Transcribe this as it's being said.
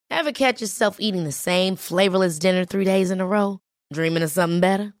Ever catch yourself eating the same flavorless dinner 3 days in a row? Dreaming of something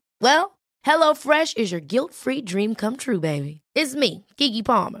better? Well, HelloFresh is your guilt-free dream come true, baby. It's me, Keke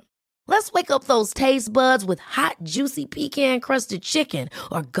Palmer. Let's wake up those taste buds with hot, juicy pecan-crusted chicken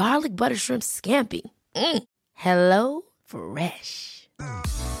or garlic butter shrimp scampi. Hello Fresh.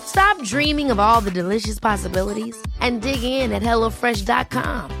 Stop dreaming of all the delicious possibilities and dig in at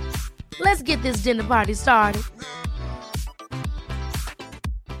HelloFresh.com. Let's get this dinner party started.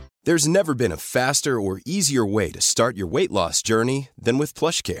 There's never been a faster or easier way to start your weight loss journey than with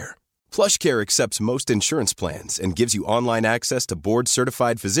PlushCare. PlushCare accepts most insurance plans and gives you online access to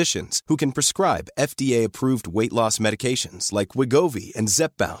board-certified physicians who can prescribe FDA-approved weight loss medications like Wegovy and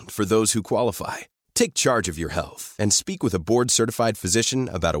Zepbound for those who qualify. Take charge of your health and speak with a board-certified physician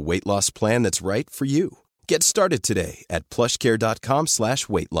about a weight loss plan that's right for you. Get started today at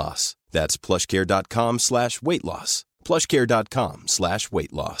plushcare.com/weight loss. That's plushcare.com/weight loss.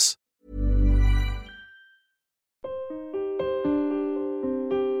 plushcare.com/weight loss.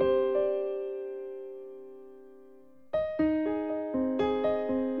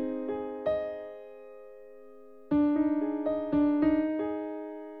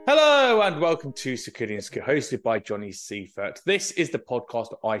 Hello and welcome to Security and Skill, hosted by Johnny Seifert. This is the podcast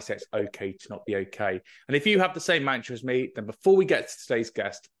where I say it's okay to not be okay. And if you have the same mantra as me, then before we get to today's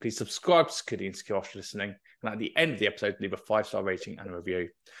guest, please subscribe to Security and Skill after listening. And at the end of the episode, leave a 5-star rating and a review.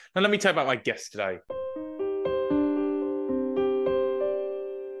 Now, let me tell you about my guest today.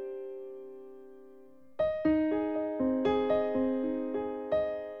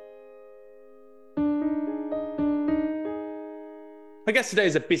 My guest today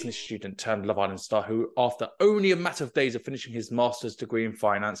is a business student turned Love Island star who, after only a matter of days of finishing his master's degree in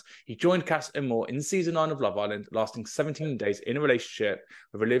finance, he joined Cass and Moore in season 9 of Love Island, lasting 17 days in a relationship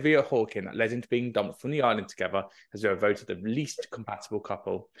with Olivia Hawkin that led him to being dumped from the island together, as they were voted the least compatible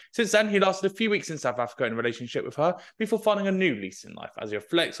couple. Since then, he lasted a few weeks in South Africa in a relationship with her before finding a new lease in life as he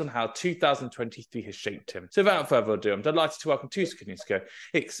reflects on how 2023 has shaped him. So without further ado, I'm delighted to welcome to Security and Skill,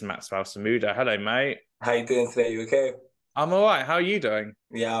 it's Maxwell Samuda. Hello, mate. How you doing today? You okay? I'm all right. How are you doing?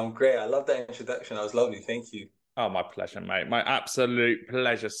 Yeah, I'm great. I love that introduction. That was lovely. Thank you. Oh, my pleasure, mate. My absolute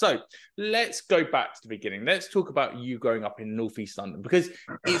pleasure. So let's go back to the beginning. Let's talk about you growing up in Northeast London, because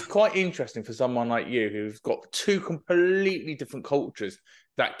it's quite interesting for someone like you who's got two completely different cultures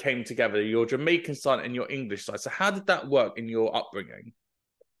that came together, your Jamaican side and your English side. So how did that work in your upbringing?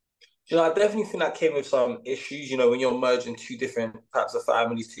 I definitely think that came with some issues. When you're merging two different types of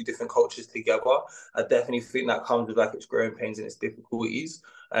families, two different cultures together, I definitely think that comes with its growing pains and its difficulties.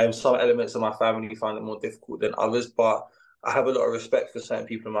 Some elements of my family find it more difficult than others, but I have a lot of respect for certain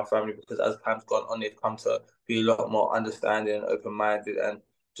people in my family because as time's gone on, they've come to be a lot more understanding, open-minded, and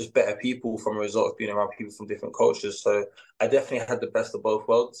just better people from a result of being around people from different cultures. So I definitely had the best of both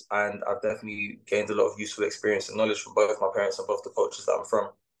worlds, and I've definitely gained a lot of useful experience and knowledge from both my parents and both the cultures that I'm from.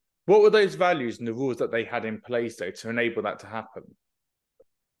 What were those values and the rules that they had in place, though, to enable that to happen?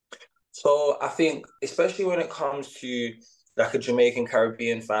 So I think, especially when it comes to a Jamaican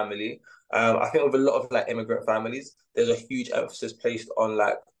Caribbean family, I think with a lot of immigrant families, there's a huge emphasis placed on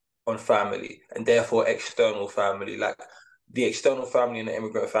family and therefore external family. The external family and the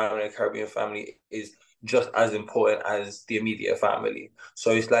immigrant family and Caribbean family is just as important as the immediate family. So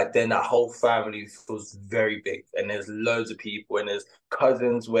it's then that whole family feels very big, and there's loads of people, and there's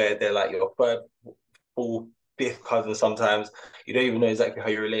cousins where they're your third, fourth, fifth cousin sometimes. You don't even know exactly how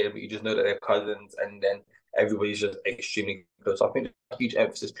you're related, but you just know that they're cousins, and then everybody's just extremely close. So I think a huge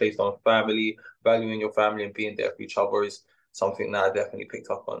emphasis placed on family, valuing your family and being there for each other is something that I definitely picked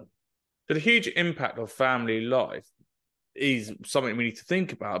up on. So the huge impact of family life is something we need to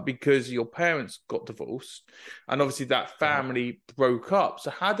think about, because your parents got divorced and obviously that family broke up.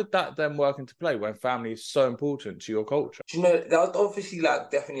 So how did that then work into play when family is so important to your culture? That was obviously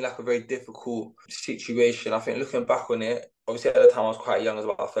definitely a very difficult situation. I think looking back on it, obviously at the time I was quite young, I was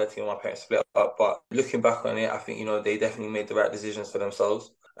about 13 when my parents split up, but looking back on it, I think, they definitely made the right decisions for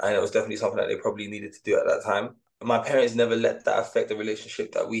themselves, and it was definitely something that they probably needed to do at that time. My parents never let that affect the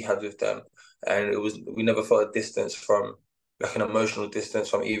relationship that we had with them. And we never felt a distance from, an emotional distance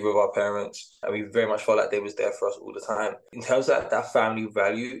from either of our parents. And we very much felt like they was there for us all the time. In terms of that family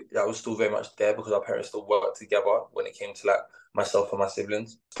value, that was still very much there because our parents still worked together when it came to myself and my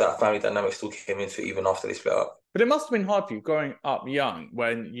siblings. That family dynamic still came into it even after they split up. But it must have been hard for you growing up young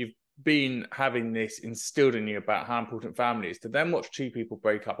when you've been having this instilled in you about how important family is, to then watch two people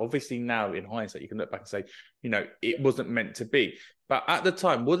break up. Obviously now in hindsight you can look back and say, it wasn't meant to be, but at the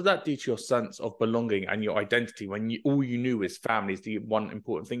time, what did that do to your sense of belonging and your identity when all you knew was family is the one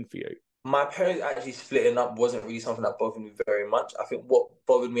important thing for you? My parents actually splitting up wasn't really something that bothered me very much. I think what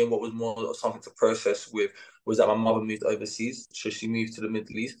bothered me and what was more something to process with was that my mother moved overseas. So she moved to the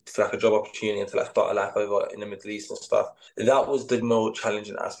Middle East for like a job opportunity and to like start a life over in the Middle East and stuff. That was the more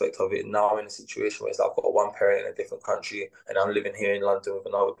challenging aspect of it. Now I'm in a situation where it's like I've got one parent in a different country and I'm living here in London with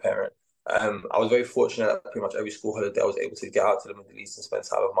another parent. I was very fortunate that pretty much every school holiday I was able to get out to the Middle East and spend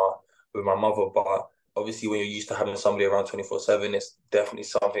time with my mother. But obviously when you're used to having somebody around 24/7, it's definitely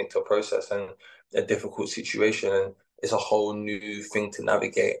something to process and a difficult situation, and it's a whole new thing to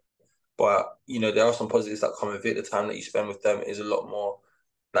navigate. But there are some positives that come with it. The time that you spend with them is a lot more,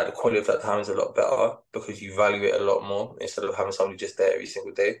 like the quality of that time is a lot better because you value it a lot more instead of having somebody just there every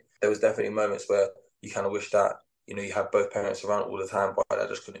single day. There was definitely moments where you kind of wish that you have both parents around all the time, but that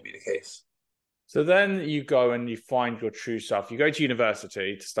just couldn't be the case. So then you go and you find your true self. You go to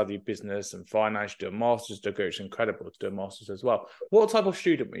university to study business and finance, do a master's degree. It's incredible to do a master's as well. What type of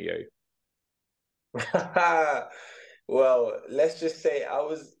student were you? Well, let's just say I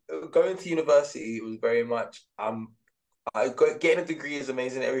was going to university. It was very much getting a degree is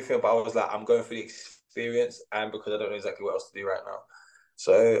amazing and everything, but I was like, I'm going for the experience and because I don't know exactly what else to do right now.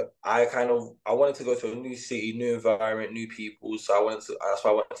 So I wanted to go to a new city, new environment, new people. So that's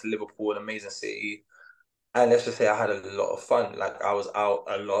why I went to Liverpool, an amazing city. And let's just say I had a lot of fun. Like I was out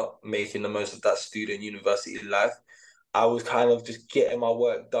a lot, making the most of that student university life. I was kind of just getting my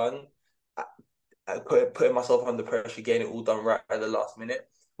work done, putting myself under pressure, getting it all done right at the last minute,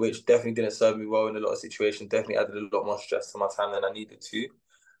 which definitely didn't serve me well in a lot of situations. Definitely added a lot more stress to my time than I needed to.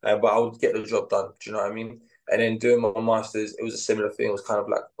 But I would get the job done. Do you know what I mean? And then doing my masters, it was a similar thing. It was kind of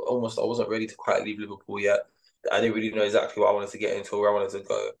like almost I wasn't ready to quite leave Liverpool yet. I didn't really know exactly what I wanted to get into or where I wanted to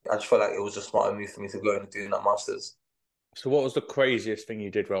go. I just felt like it was a smarter move for me to go and do that masters. So what was the craziest thing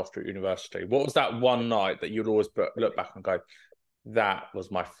you did after university? What was that one night that you'd always look back and go, that was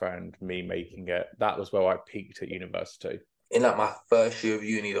my friend, me making it. That was where I peaked at university. In like my first year of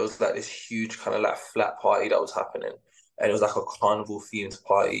uni, there was like this huge kind of like flat party that was happening. And it was like a carnival themed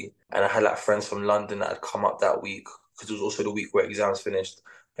party. And I had like friends from London that had come up that week because it was also the week where exams finished.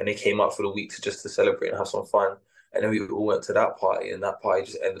 And they came up for the week to celebrate and have some fun. And then we all went to that party, and that party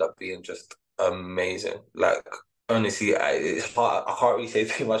just ended up being just amazing. Like honestly, it's hard. I can't really say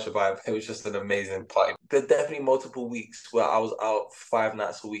too much about it. But it was just an amazing party. There are definitely multiple weeks where I was out 5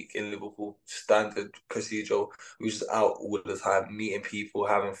 nights a week in Liverpool, standard procedural. We were just out all the time, meeting people,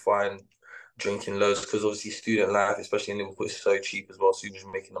 having fun, drinking loads. Because obviously, student life, especially in Liverpool, is so cheap as well. So you were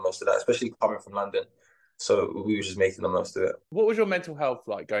just making the most of that, especially coming from London. So we were just making the most of it. What was your mental health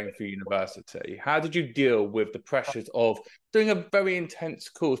like going through university? How did you deal with the pressures of doing a very intense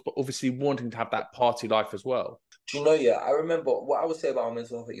course, but obviously wanting to have that party life as well? Do you know, yeah, I remember what I would say about my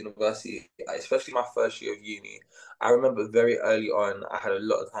mental health at university, especially my first year of uni. I remember very early on, I had a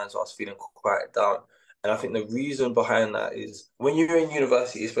lot of times where I was feeling quite down. And I think the reason behind that is when you're in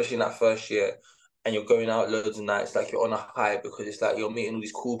university, especially in that first year, and you're going out loads of nights, like you're on a high because it's like you're meeting all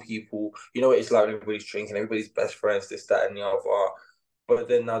these cool people. You know what it's like when everybody's drinking, everybody's best friends, this, that, and the other. But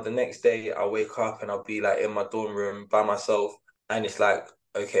then now the next day, I'll wake up and I'll be like in my dorm room by myself. And it's like,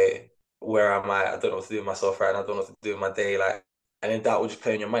 okay, where am I? I don't know what to do with myself right now. I don't know what to do with my day. Like, and then that will just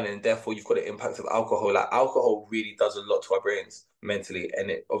play on your mind. And therefore, you've got the impact of alcohol. Like, alcohol really does a lot to our brains mentally. And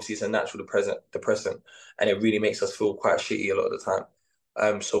it obviously it's a natural depressant. And it really makes us feel quite shitty a lot of the time.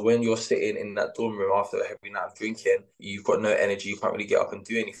 So when you're sitting in that dorm room after a heavy night of drinking, you've got no energy, you can't really get up and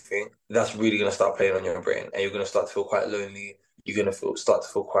do anything. That's really gonna start playing on your brain, and you're gonna start to feel quite lonely. You're gonna start to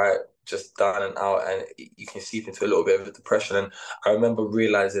feel quite just down and out, and you can seep into a little bit of a depression. And I remember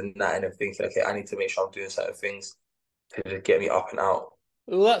realizing that and then thinking, okay, I need to make sure I'm doing certain things to just get me up and out.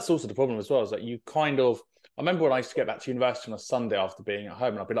 Well, that's also the problem as well, is that you kind of, I remember when I used to get back to university on a Sunday after being at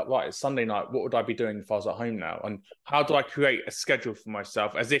home, and I'd be like, right, it's Sunday night. What would I be doing if I was at home now? And how do I create a schedule for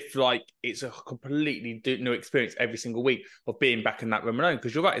myself as if like it's a completely new experience every single week of being back in that room alone?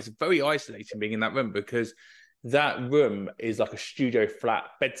 Because you're right, it's very isolating being in that room because that room is like a studio flat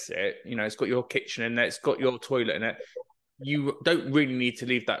bedsit. You know, it's got your kitchen in there, it's got your toilet in it. You don't really need to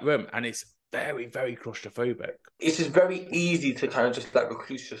leave that room, and it's very, very claustrophobic. It's just very easy to kind of just like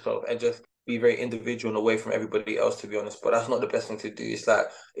recluse yourself and just be very individual and away from everybody else, to be honest. But that's not the best thing to do. It's like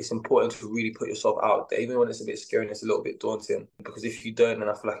it's important to really put yourself out there, even when it's a bit scary and it's a little bit daunting. Because if you don't, then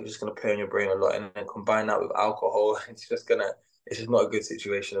I feel like it's just gonna play on your brain a lot. And then combine that with alcohol, it's just not a good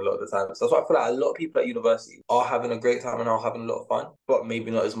situation a lot of the time. So that's why I feel like a lot of people at university are having a great time and are having a lot of fun, but maybe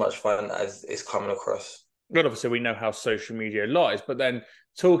not as much fun as it's coming across. Well, obviously, we know how social media lies, but then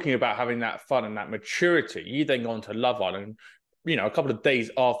talking about having that fun and that maturity, you then go on to Love Island, you know, a couple of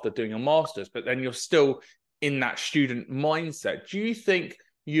days after doing your master's, but then you're still in that student mindset. Do you think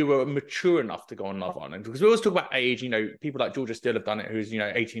you were mature enough to go on Love Island? Because we always talk about age, people like Georgia Still have done it, who's,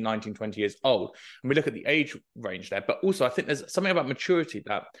 18, 19, 20 years old. And we look at the age range there. But also I think there's something about maturity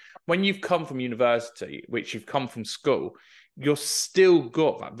that when you've come from university, which you've come from school, you're still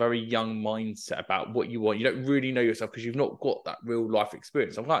got that very young mindset about what you want. You don't really know yourself because you've not got that real life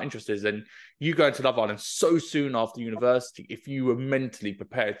experience. I'm quite interested in you going to Love Island so soon after university, if you were mentally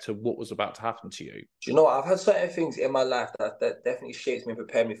prepared to what was about to happen to you. Do you know what? I've had certain things in my life that definitely shaped me and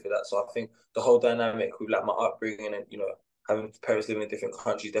prepared me for that. So I think the whole dynamic with like my upbringing and, having parents living in different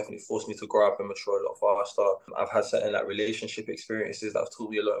countries definitely forced me to grow up and mature a lot faster. I've had certain like relationship experiences that have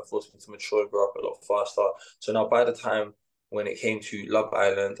taught me a lot and forced me to mature and grow up a lot faster. So now by the time when it came to Love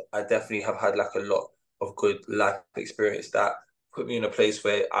Island, I definitely have had like a lot of good life experience that put me in a place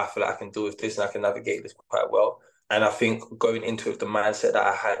where I feel like I can deal with this and I can navigate this quite well. And I think going into it with the mindset that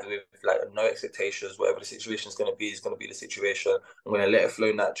I had with like no expectations, whatever the situation is going to be the situation. I'm going to let it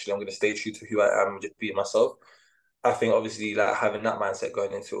flow naturally. I'm going to stay true to who I am and just be myself. I think obviously like having that mindset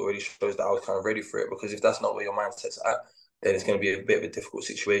going into it already shows that I was kind of ready for it, because if that's not where your mindset's at, then it's going to be a bit of a difficult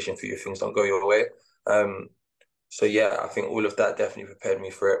situation for you if things don't go your way. So yeah, I think all of that definitely prepared me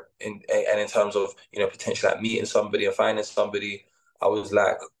for it. And in terms of, potentially like meeting somebody and finding somebody, I was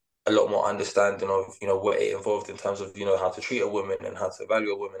like a lot more understanding of, what it involved in terms of, how to treat a woman and how to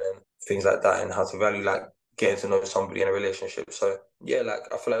value a woman and things like that, and how to value like getting to know somebody in a relationship. So yeah, like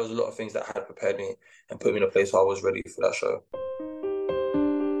I feel like there was a lot of things that had prepared me and put me in a place where I was ready for that show.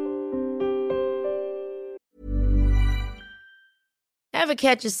 Ever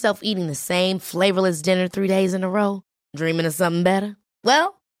catch yourself eating the same flavorless dinner 3 days in a row? Dreaming of something better?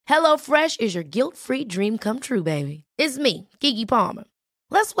 Well, HelloFresh is your guilt-free dream come true, baby. It's me, Keke Palmer.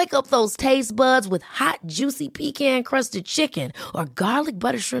 Let's wake up those taste buds with hot, juicy pecan-crusted chicken or garlic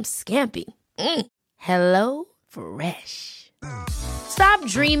butter shrimp scampi. Hello Fresh. Stop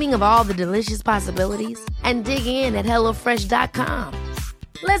dreaming of all the delicious possibilities and dig in at HelloFresh.com.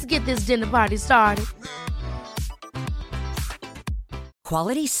 Let's get this dinner party started.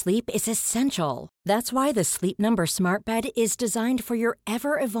 Quality sleep is essential. That's why the Sleep Number Smart Bed is designed for your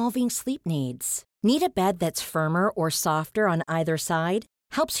ever-evolving sleep needs. Need a bed that's firmer or softer on either side?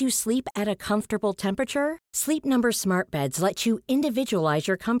 Helps you sleep at a comfortable temperature? Sleep Number Smart Beds let you individualize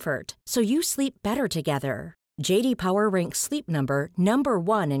your comfort, so you sleep better together. J.D. Power ranks Sleep Number number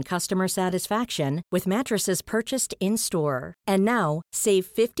 1 in customer satisfaction with mattresses purchased in-store. And now, save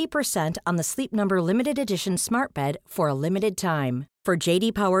 50% on the Sleep Number Limited Edition Smart Bed for a limited time. For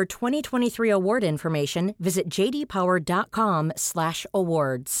J.D. Power 2023 award information, visit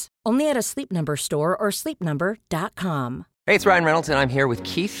jdpower.com/awards. Only at a Sleep Number store or sleepnumber.com. Hey, it's Ryan Reynolds, and I'm here with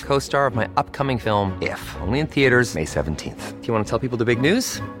Keith, co-star of my upcoming film, If, only in theaters May 17th. Do you want to tell people the big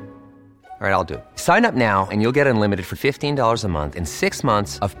news? All right, I'll do it. Sign up now and you'll get unlimited for $15 a month and 6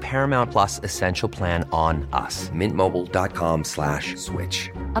 months of Paramount Plus Essential Plan on us. MintMobile.com/switch.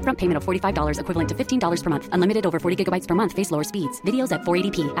 Upfront payment of $45 equivalent to $15 per month. Unlimited over 40 gigabytes per month. Face lower speeds. Videos at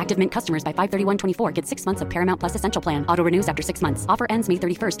 480p. Active Mint customers by 531.24 get 6 months of Paramount Plus Essential Plan. Auto renews after 6 months. Offer ends May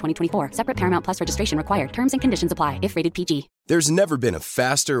 31st, 2024. Separate Paramount Plus registration required. Terms and conditions apply if rated PG. There's never been a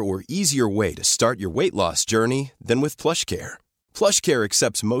faster or easier way to start your weight loss journey than with PlushCare. PlushCare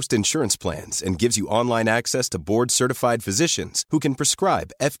accepts most insurance plans and gives you online access to board-certified physicians who can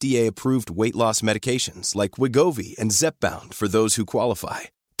prescribe FDA-approved weight loss medications like Wegovy and Zepbound for those who qualify.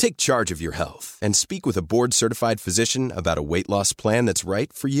 Take charge of your health and speak with a board-certified physician about a weight loss plan that's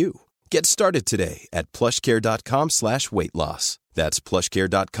right for you. Get started today at plushcare.com/weight-loss. That's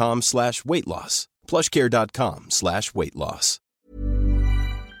plushcare.com/weight-loss. plushcare.com/weight-loss.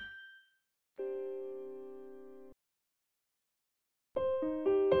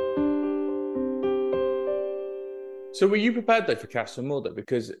 So were you prepared though for Casa Amor though?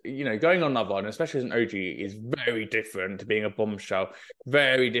 Because, going on Love Island, especially as an OG, is very different to being a bombshell,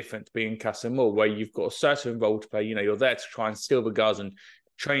 very different to being Casa Amor, where you've got a certain role to play. You're there to try and steal the girls and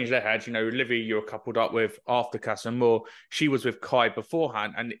change their heads. Olivia, you were coupled up with after Casa Amor. She was with Kai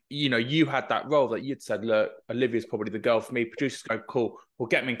beforehand. And, you had that role that you'd said, look, Olivia's probably the girl for me. Producers go, cool, we'll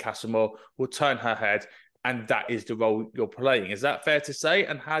get me in Casa Amor, we'll turn her head. And that is the role you're playing. Is that fair to say?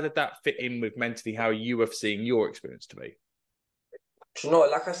 And how did that fit in with mentally how you were seeing your experience to be? Do you know what?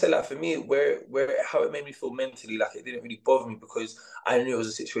 Like I said, like for me, how it made me feel mentally, like it didn't really bother me because I knew it was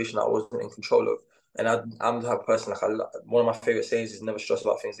a situation that I wasn't in control of. And I'm the type of person, one of my favorite sayings is never stress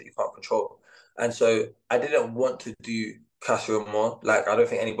about things that you can't control. And so I didn't want to do Casa Amor. Like, I don't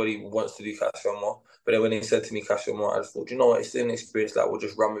think anybody wants to do Casa Amor. But then when they said to me Casa Amor, I just thought, you know what? It's still an experience that we'll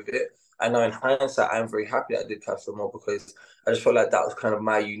just run with it. And now in hindsight, I'm very happy that I did Casa Amor because I just felt like that was kind of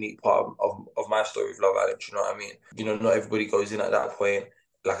my unique part of my story with Love Island. You know what I mean? Not everybody goes in at that point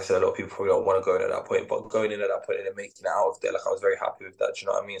like I said, a lot of people probably don't want to go in at that point, but going in at that point and then making it out of there, like I was very happy with that. Do you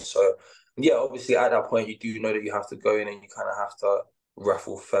know what I mean? So yeah, obviously at that point you do know that you have to go in and you kind of have to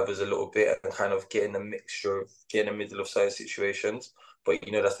ruffle feathers a little bit and kind of get in the mixture, get in the middle of certain situations. But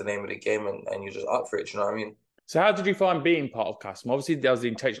you know that's the name of the game, and you're just up for it. Do you know what I mean? So how did you find being part of Custom? Obviously, there was the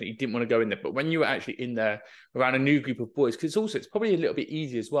intention that you didn't want to go in there, but when you were actually in there around a new group of boys, because it's probably a little bit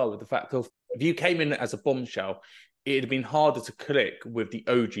easier as well with the fact of if you came in as a bombshell, it'd have been harder to click with the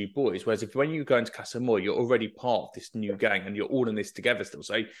OG boys. Whereas if when you go into Casa Amor, you're already part of this new gang and you're all in this together still.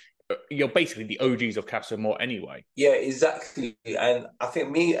 So you're basically the OGs of Casa Amor anyway. Yeah, exactly. And I think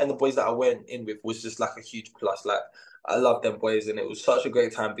me and the boys that I went in with was just like a huge plus. Like I love them boys, and it was such a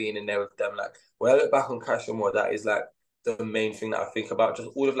great time being in there with them. Like when I look back on Casa Amor, that is like the main thing that I think about. Just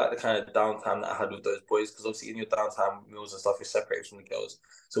all of like the kind of downtime that I had with those boys, because obviously in your downtime meals and stuff, you're separated from the girls.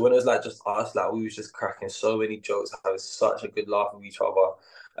 So when it was like just us, like we was just cracking so many jokes, having such a good laugh with each other,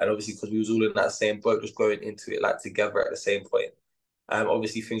 and obviously because we was all in that same boat, just going into it like together at the same point.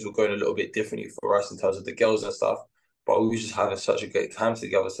 Obviously things were going a little bit differently for us in terms of the girls and stuff, but we were just having such a great time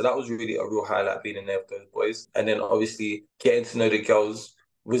together. So that was really a real highlight being in there with those boys. And then obviously getting to know the girls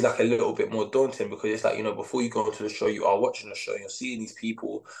was like a little bit more daunting, because it's like, you know, before you go into the show, you are watching the show, you're seeing these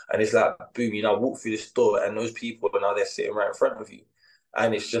people, and it's like, boom, you now walk through this door and those people are now they're sitting right in front of you.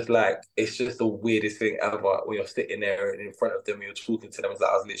 And it's just like, it's just the weirdest thing ever when you're sitting there and in front of them, and you're talking to them. It's like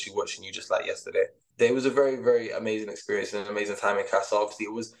I was literally watching you just like yesterday. It was a very, very amazing experience and an amazing time in Casa. Obviously,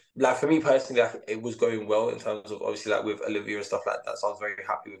 it was like for me personally, like it was going well in terms of obviously like with Olivia and stuff like that. So I was very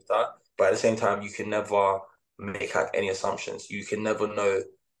happy with that. But at the same time, you can never make like any assumptions. You can never know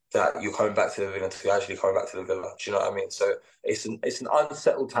that you're coming back to the villa until you're actually coming back to the villa. Do you know what I mean? So it's an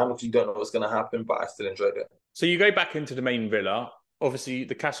unsettled time because you don't know what's going to happen, but I still enjoyed it. So you go back into the main villa. Obviously,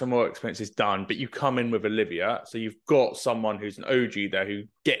 the Casa Amor experience is done, but you come in with Olivia. So you've got someone who's an OG there who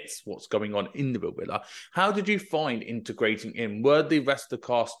gets what's going on in the real villa. How did you find integrating in? Were the rest of the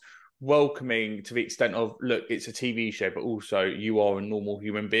cast welcoming to the extent of, look, it's a TV show, but also you are a normal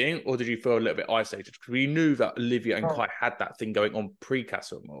human being? Or did you feel a little bit isolated? Because we knew that Olivia and Kai had that thing going on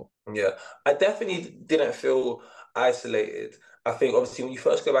pre-Casa Amor. Yeah, I definitely didn't feel isolated. I think obviously when you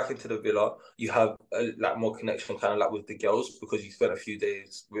first go back into the villa, you have like more connection kind of like with the girls, because you spent a few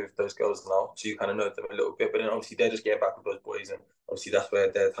days with those girls now, so you kind of know them a little bit. But then obviously they're just getting back with those boys, and obviously that's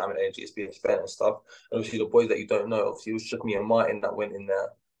where their time and energy is being spent and stuff. And obviously the boys that you don't know, obviously it was just me and Martin that went in there.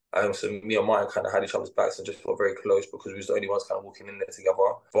 So me and Martin kind of had each other's backs and just felt very close because we was the only ones kind of walking in there together.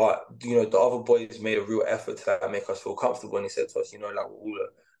 But you know, the other boys made a real effort to like, make us feel comfortable, and he said to us, you know,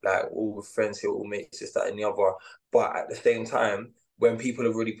 all friends here, all mates, this, that, and the other. But at the same time, when people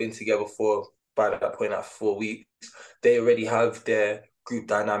have already been together for, by that point, like 4 weeks, they already have their group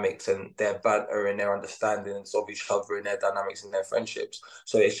dynamics and their banter and their understandings of each other and their dynamics and their friendships.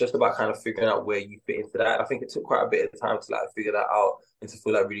 So it's just about kind of figuring out where you fit into that. I think it took quite a bit of time to like figure that out and to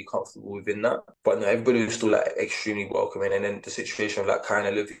feel like really comfortable within that. But no, everybody was still like extremely welcoming. And then the situation of like Kai and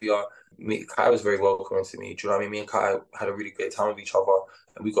Olivia, Kai was very welcoming to me. Do you know what I mean? Me and Kai had a really great time with each other,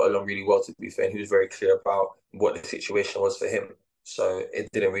 and we got along really well, to be fair. And he was very clear about what the situation was for him. So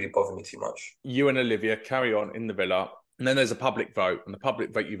it didn't really bother me too much. You and Olivia carry on in the villa, and then there's a public vote, and the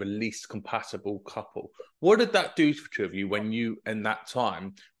public vote, you're the least compatible couple. What did that do for two of you when you, in that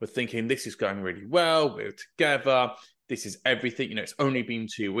time, were thinking, this is going really well, we're together, this is everything, you know, it's only been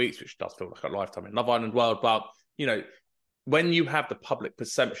 2 weeks, which does feel like a lifetime in Love Island world, but, you know, when you have the public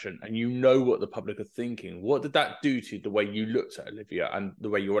perception and you know what the public are thinking, what did that do to the way you looked at Olivia and the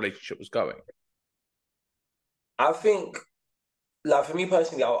way your relationship was going? I think, like for me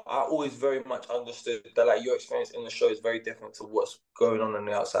personally, I always very much understood that like your experience in the show is very different to what's going on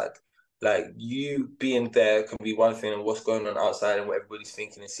the outside. Like you being there can be one thing, and what's going on outside and what everybody's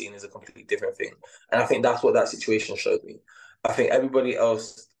thinking and seeing is a completely different thing. And I think that's what that situation showed me. I think everybody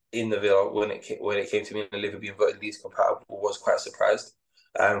else in the villa, when it came to me and Olivia being voted least compatible, was quite surprised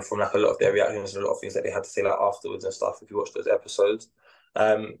from like a lot of their reactions and a lot of things that they had to say like afterwards and stuff. If you watch those episodes,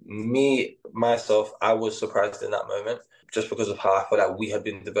 myself, I was surprised in that moment, just because of how I felt like we had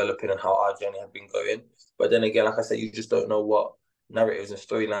been developing and how our journey had been going. But then again, like I said, you just don't know what narratives and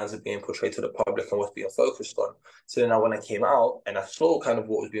storylines are being portrayed to the public and what's being focused on. So then when I came out and I saw kind of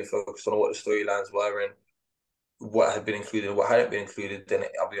what was being focused on, what the storylines were and what had been included and what hadn't been included, then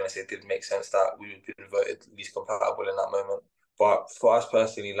I'll be honest, it did make sense that we would be voted least compatible in that moment. But for us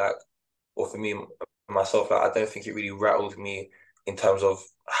personally, like, or for me, myself, like, I don't think it really rattled me in terms of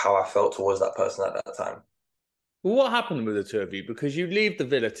how I felt towards that person at that time. Well, what happened with the two of you? Because you leave the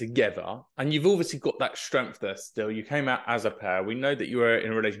villa together and you've obviously got that strength there still. You came out as a pair. We know that you were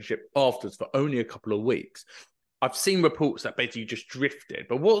in a relationship afterwards for only a couple of weeks. I've seen reports that basically you just drifted.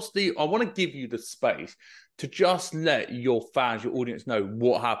 But I want to give you the space to just let your fans, your audience know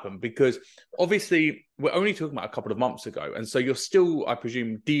what happened, because obviously we're only talking about a couple of months ago. And so you're still, I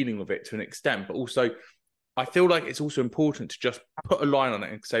presume, dealing with it to an extent. But also, I feel like it's also important to just put a line on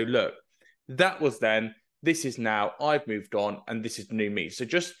it and say, look, that was then, this is now, I've moved on, and this is the new me. So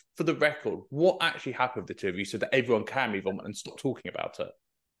just for the record, what actually happened with the two of you so that everyone can move on and stop talking about it?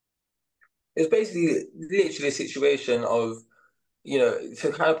 It's basically literally a situation of,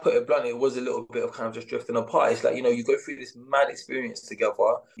 to kind of put it bluntly, it was a little bit of kind of just drifting apart. It's like, you go through this mad experience together.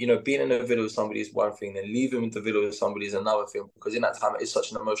 Being in a villa with somebody is one thing, then leaving the villa with somebody is another thing, because in that time it's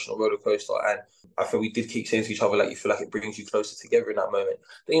such an emotional roller coaster. And I think we did keep saying to each other, like, you feel like it brings you closer together in that moment.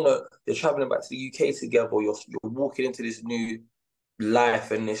 Then, you're traveling back to the UK together, you're walking into this new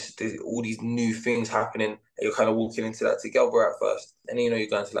life, and there's all these new things happening, and you're kind of walking into that together at first. And then, you're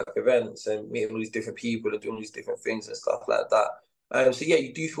going to like events and meeting all these different people and doing all these different things and stuff like that. So yeah,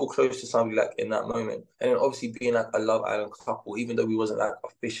 you do feel close to somebody like in that moment. And then obviously being like a Love Island couple, even though we wasn't like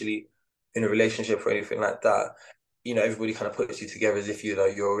officially in a relationship or anything like that, everybody kind of puts you together as if, you're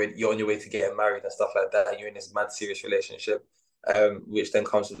on your way to getting married and stuff like that. And you're in this mad serious relationship, which then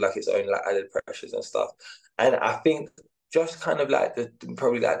comes with like its own like added pressures and stuff. And I think just kind of like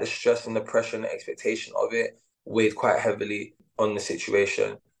probably like the stress and the pressure and the expectation of it weighed quite heavily on the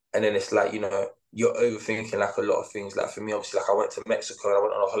situation. And then it's like, you're overthinking like a lot of things. Like for me, obviously, like I went to Mexico and I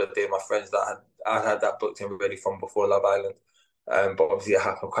went on a holiday with my friends that I had that booked and ready from before Love Island. But obviously it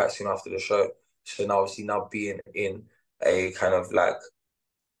happened quite soon after the show. So now being in a kind of like,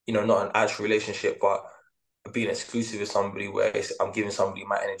 not an actual relationship, but being exclusive with somebody where I'm giving somebody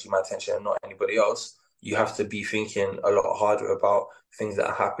my energy, my attention, and not anybody else, you have to be thinking a lot harder about things that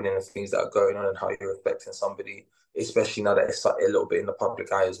are happening and things that are going on and how you're affecting somebody, especially now that it's a little bit in the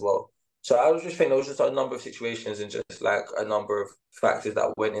public eye as well. So I was just thinking there was just a number of situations and just like a number of factors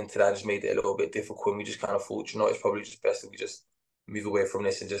that went into that just made it a little bit difficult. And we just kind of thought, it's probably just best that we just move away from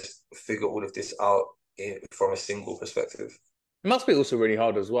this and just figure all of this out from a single perspective. It must be also really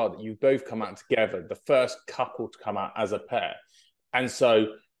hard as well that you both come out together, the first couple to come out as a pair. And so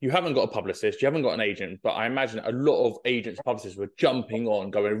you haven't got a publicist, you haven't got an agent, but I imagine a lot of agents, publicists were jumping on,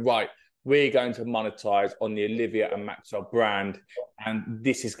 going, right, we're going to monetize on the Olivia and Maxwell brand, and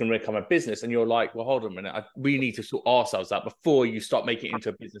this is going to become a business. And you're like, well, hold on a minute, we need to sort ourselves out before you start making it into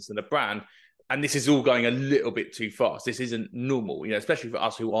a business and a brand. And this is all going a little bit too fast. This isn't normal, especially for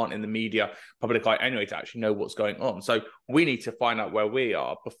us who aren't in the media, public eye anyway, to actually know what's going on. So we need to find out where we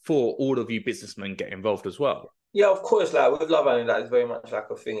are before all of you businessmen get involved as well. Yeah, of course. Like with Love Island, that is very much like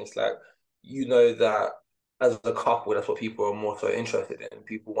a thing. It's like, that as a couple, that's what people are more so interested in.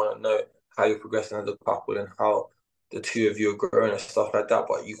 People want to know how you're progressing as a couple and how the two of you are growing and stuff like that.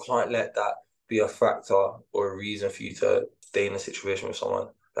 But you can't let that be a factor or a reason for you to stay in a situation with someone.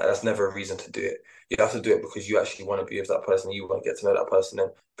 Like, that's never a reason to do it. You have to do it because you actually want to be with that person. You want to get to know that person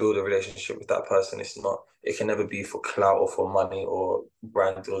and build a relationship with that person. It can never be for clout or for money or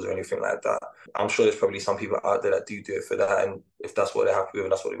brand deals or anything like that. I'm sure there's probably some people out there that do it for that. And if that's what they're happy with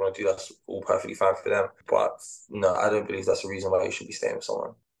and that's what they want to do, that's all perfectly fine for them. But no, I don't believe that's a reason why you should be staying with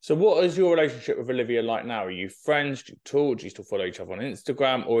someone. So what is your relationship with Olivia like now? Are you friends? Do you talk? Do you still follow each other on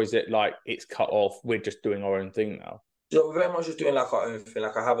Instagram? Or is it like it's cut off, we're just doing our own thing now? So we're very much just doing like our own thing.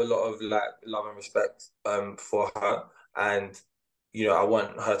 Like I have a lot of like love and respect for her, and I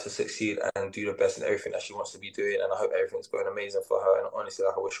want her to succeed and do the best in everything that she wants to be doing, and I hope everything's going amazing for her. And honestly,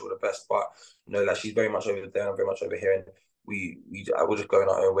 like I wish her all the best. But like she's very much over there, and I'm very much over here, and we're just going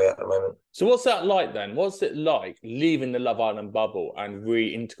our own way at the moment. So what's that like then? What's it like leaving the Love Island bubble and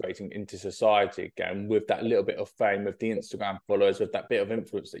reintegrating into society again with that little bit of fame, with the Instagram followers, with that bit of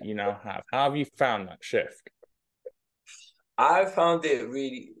influence that you now have? How have you found that shift? I found it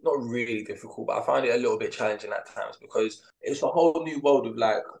not really difficult, but I found it a little bit challenging at times because it's a whole new world of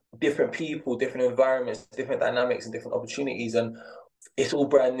like different people, different environments, different dynamics and different opportunities. And it's all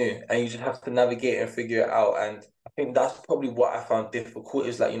brand new and you just have to navigate and figure it out. And I think that's probably what I found difficult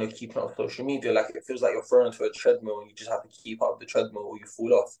is like, keeping up with social media. Like it feels like you're thrown into a treadmill and you just have to keep up with the treadmill or you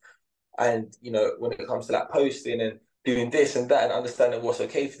fall off. And, when it comes to like posting and doing this and that and understanding what's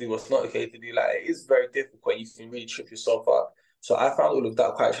okay to do, what's not okay to do, like it is very difficult. You can really trip yourself up. So I found all of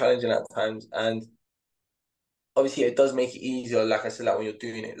that quite challenging at times. And obviously it does make it easier, like I said, like when you're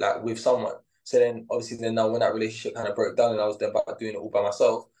doing it like with someone. So then obviously now when that relationship kind of broke down and I was then back doing it all by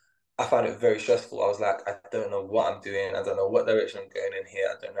myself, I found it very stressful. I was like, I don't know what I'm doing. I don't know what direction I'm going in here.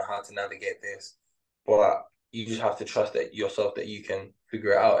 I don't know how to navigate this. But you just have to trust that yourself that you can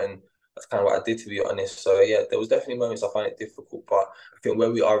figure it out. And that's kind of what I did, to be honest. So yeah, there was definitely moments I find it difficult, but I think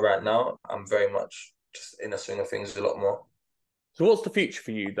where we are right now, I'm very much just in the swing of things a lot more. So what's the future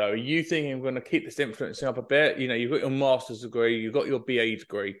for you, though? Are you thinking I'm going to keep this influencing up a bit? You know, you've got your master's degree, you've got your BA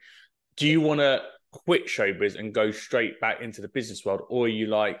degree. Do you want to quit showbiz and go straight back into the business world? Or are you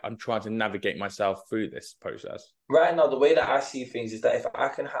like, I'm trying to navigate myself through this process? Right now, the way that I see things is that if I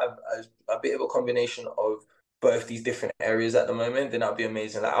can have a bit of a combination of both these different areas at the moment, then that'd be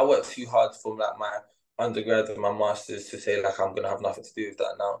amazing. Like, I worked too hard for like my undergrad and my masters to say like I'm gonna have nothing to do with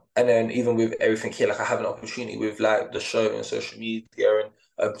that now. And then even with everything here, like I have an opportunity with like the show and social media and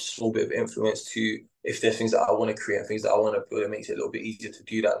a small bit of influence to, if there's things that I want to create and things that I want to build, it makes it a little bit easier to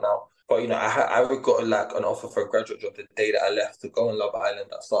do that now. But you know, I got like an offer for a graduate job the day that I left to go on Love Island.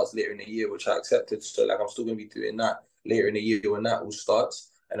 That starts later in the year, which I accepted. So like I'm still gonna be doing that later in the year when that all starts,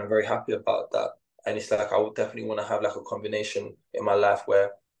 and I'm very happy about that. And it's like I would definitely want to have like a combination in my life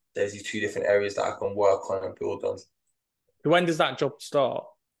where there's these two different areas that I can work on and build on. When does that job start?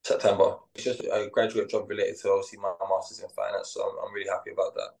 September. It's just a graduate job related to obviously my master's in finance, so I'm really happy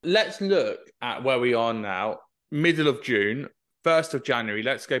about that. Let's look at where we are now, middle of June, 1st of January.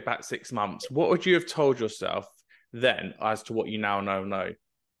 Let's go back 6 months. What would you have told yourself then as to what you now know?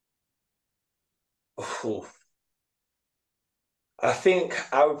 Ooh. I think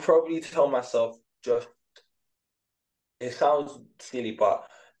I would probably tell myself just, it sounds silly, but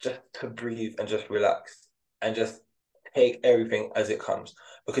just to breathe and just relax and just take everything as it comes.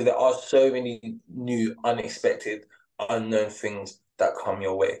 Because there are so many new, unexpected, unknown things that come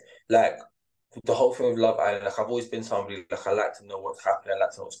your way. Like the whole thing with Love Island, like I've always been somebody, like I like to know what's happening, I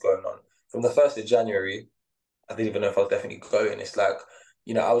like to know what's going on. From the 1st of January, I didn't even know if I was definitely going. It's like,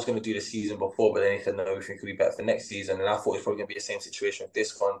 you know, I was going to do the season before, but then he said, no, everything could be better for next season. And I thought it's probably going to be the same situation with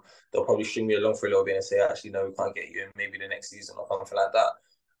this one. They'll probably string me along for a little bit and say, actually, no, we can't get you in maybe the next season or something like that.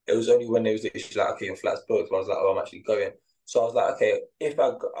 It was only when there was the issue like, okay, your flat's booked, I was like, oh, I'm actually going. So I was like, okay,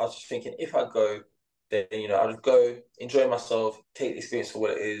 I was just thinking, if I go, then, you know, I'll just go, enjoy myself, take the experience for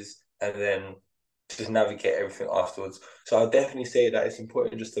what it is, and then just navigate everything afterwards. So I'll definitely say that it's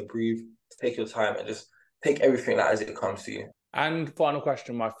important just to breathe, to take your time and just take everything like as it comes to you. And final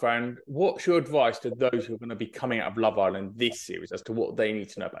question, my friend, what's your advice to those who are going to be coming out of Love Island this series as to what they need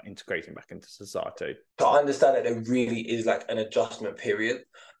to know about integrating back into society? To understand that there really is like an adjustment period.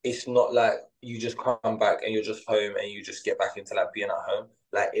 It's not like you just come back and you're just home and you just get back into like being at home.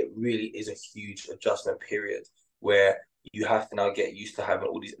 Like it really is a huge adjustment period where you have to now get used to having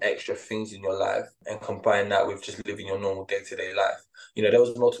all these extra things in your life and combine that with just living your normal day-to-day life. You know, there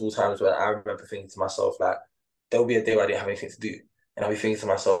was multiple times when I remember thinking to myself, like, there'll be a day where I didn't have anything to do. And I'll be thinking to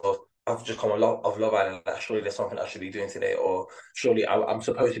myself, I've just come off Love Island, like, surely there's something I should be doing today, or surely I'm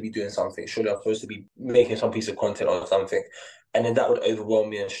supposed to be doing something, surely I'm supposed to be making some piece of content or something. And then that would overwhelm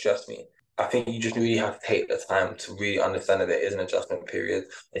me and stress me. I think you just really have to take the time to really understand that there is an adjustment period,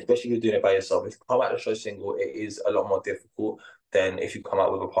 especially if you're doing it by yourself. If you come out of the show single, it is a lot more difficult than if you come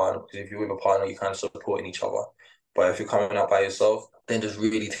out with a partner, because if you're with a partner, you're kind of supporting each other. But if you're coming out by yourself, then just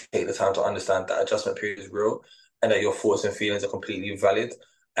really take the time to understand that adjustment period is real and that your thoughts and feelings are completely valid,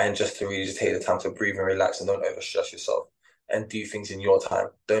 and just to really just take the time to breathe and relax and don't overstress yourself and do things in your time.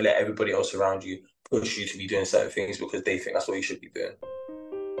 Don't let everybody else around you push you to be doing certain things because they think that's what you should be doing.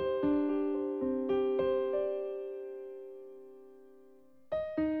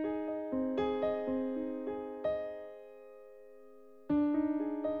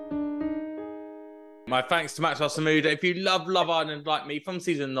 My thanks to Maxwell Samuda. If you love Love Island like me from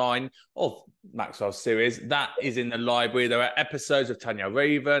season 9 of Maxwell's series, that is in the library. There are episodes of Tanya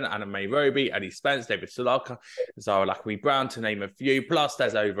Raven, Anna May Roby, Eddie Spence, David Sulaka, Zara Lackery Brown, to name a few. Plus,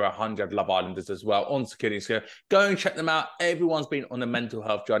 there's over 100 Love Islanders as well on Security Scale. Go and check them out. Everyone's been on a mental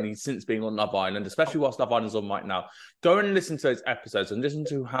health journey since being on Love Island, especially whilst Love Island's on right now. Go and listen to those episodes and listen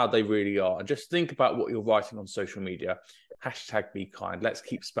to how they really are. And just think about what you're writing on social media. #BeKind. Let's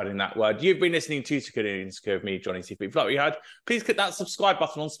keep spreading that word. You've been listening to Security and Insecure with me, Johnny C. If you like what you heard, please click that subscribe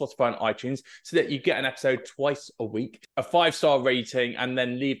button on Spotify and iTunes so that you get an episode twice a week, a 5-star rating, and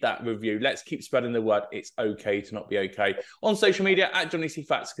then leave that review. Let's keep spreading the word. It's okay to not be okay. On social media, at Johnny C.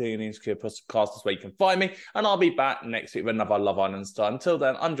 Fat, Security and Insecure podcast is where you can find me. And I'll be back next week with another Love Island star. Until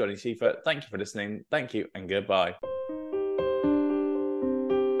then, I'm Johnny Seifert. Thank you for listening. Thank you and goodbye.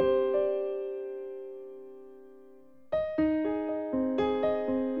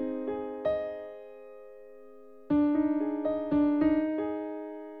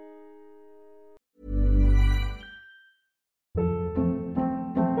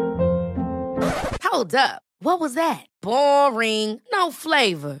 Hold up. What was that? Boring. No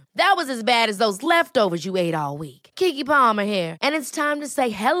flavor. That was as bad as those leftovers you ate all week. Keke Palmer here, and it's time to say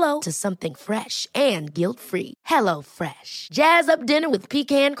hello to something fresh and guilt-free. Hello Fresh. Jazz up dinner with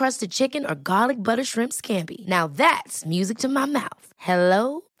pecan-crusted chicken or garlic butter shrimp scampi. Now that's music to my mouth.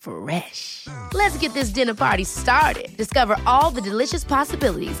 Hello Fresh. Let's get this dinner party started. Discover all the delicious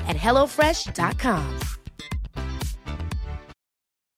possibilities at HelloFresh.com.